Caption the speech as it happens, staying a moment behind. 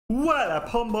What up,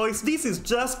 homeboys? This is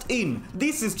just in.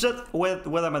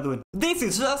 What am I doing? This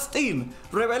is just in.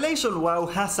 Revelation WoW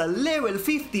has a level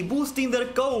 50 boost in their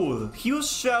code. Huge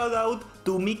shout out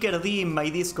to Miker D in my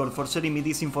Discord for sharing me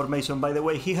this information. By the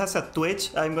way, he has a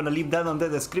Twitch. I'm gonna leave that on the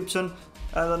description.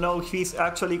 I don't know if he's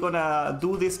actually gonna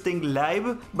do this thing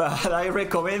live, but I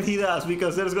recommend he does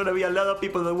because there's gonna be a lot of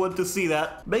people that want to see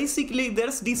that. Basically,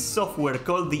 there's this software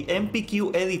called the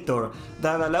MPQ editor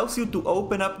that allows you to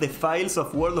open up the files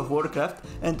of World of Warcraft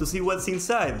and to see what's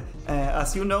inside.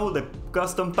 As you know, the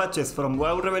custom patches from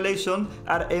WoW Revelation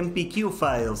are MPQ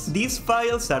files. These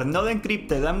files are not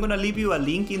encrypted. I'm gonna leave you a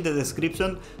link in the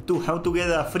description to how to get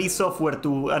a free software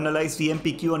to analyze the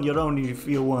MPQ on your own if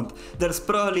you want. There's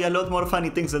probably a lot more funny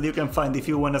things that you can find if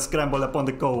you wanna scramble upon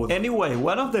the code. Anyway,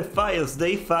 one of the files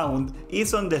they found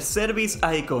is on the service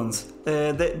icons.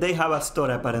 They have a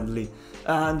store apparently.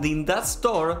 And in that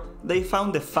store, they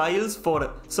found the files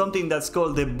for something that's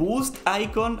called the boost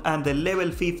icon and the level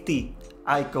 50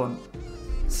 icon.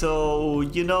 So,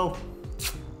 you know,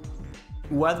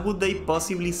 what would they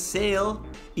possibly sell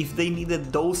if they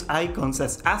needed those icons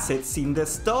as assets in the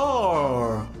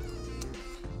store?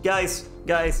 Guys,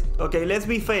 okay, let's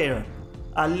be fair.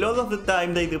 A lot of the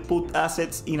time they do put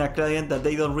assets in a client that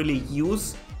they don't really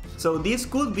use. So this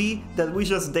could be that we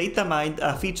just data mined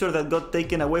a feature that got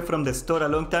taken away from the store a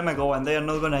long time ago and they are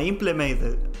not gonna implement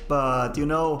it. But you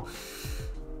know,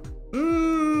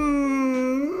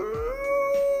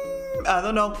 I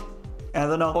don't know.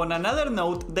 On another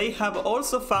note, they have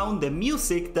also found the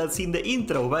music that's in the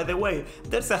intro. By the way,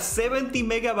 there's a 70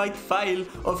 megabyte file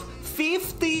of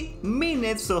 50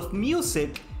 minutes of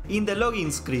music in the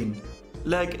login screen.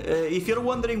 Like, if you're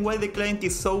wondering why the client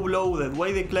is so loaded,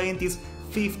 why the client is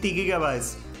 50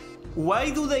 gigabytes, why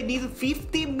do they need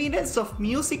 50 minutes of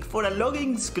music for a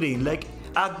login screen? Like,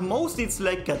 at most it's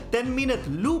like a 10-minute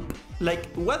loop. Like,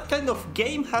 what kind of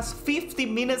game has 50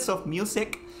 minutes of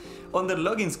music on the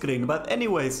login screen? But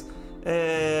anyways,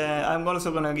 I'm also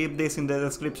gonna give this in the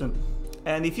description.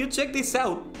 And if you check this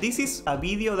out, this is a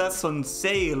video that's on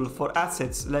sale for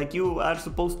assets. Like, you are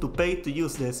supposed to pay to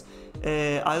use this.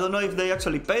 I don't know if they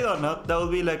actually paid or not. That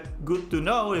would be like good to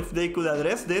know if they could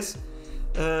address this.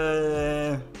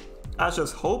 I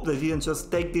just hope they didn't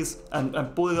just take this and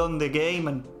put it on the game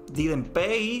and didn't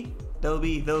pay. That'll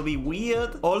be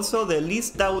weird. Also, the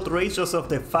least outrageous of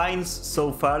the fines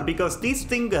so far, because this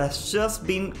thing has just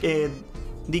been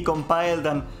decompiled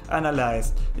and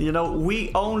analyzed. You know,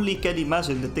 we only can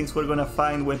imagine the things we're gonna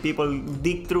find when people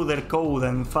dig through their code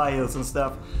and files and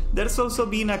stuff. There's also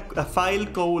been a file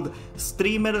called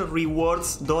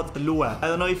streamerrewards.lua. I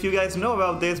don't know if you guys know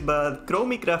about this, but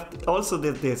Chromicraft also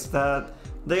did this. That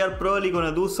they are probably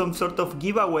gonna do some sort of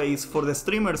giveaways for the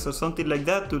streamers or something like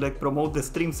that to like promote the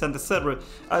streams and the server.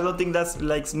 I don't think that's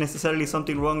like necessarily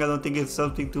something wrong. I don't think it's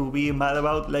something to be mad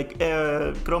about. Like,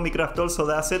 Chromicraft also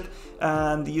does it,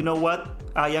 and you know what?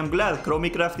 I am glad.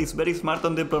 Chromicraft is very smart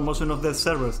on the promotion of their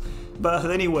servers. But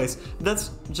anyways, that's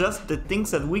just the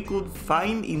things that we could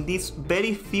find in these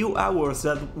very few hours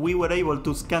that we were able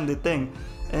to scan the thing.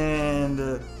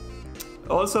 And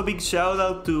also big shout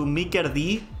out to Miker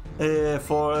D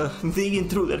for digging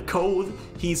through their code.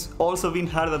 He's also been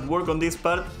hard at work on this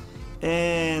part.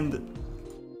 And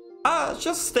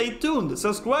just stay tuned,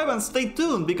 subscribe and stay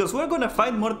tuned, because we're gonna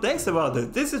find more text about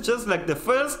it. This is just like the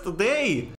first day.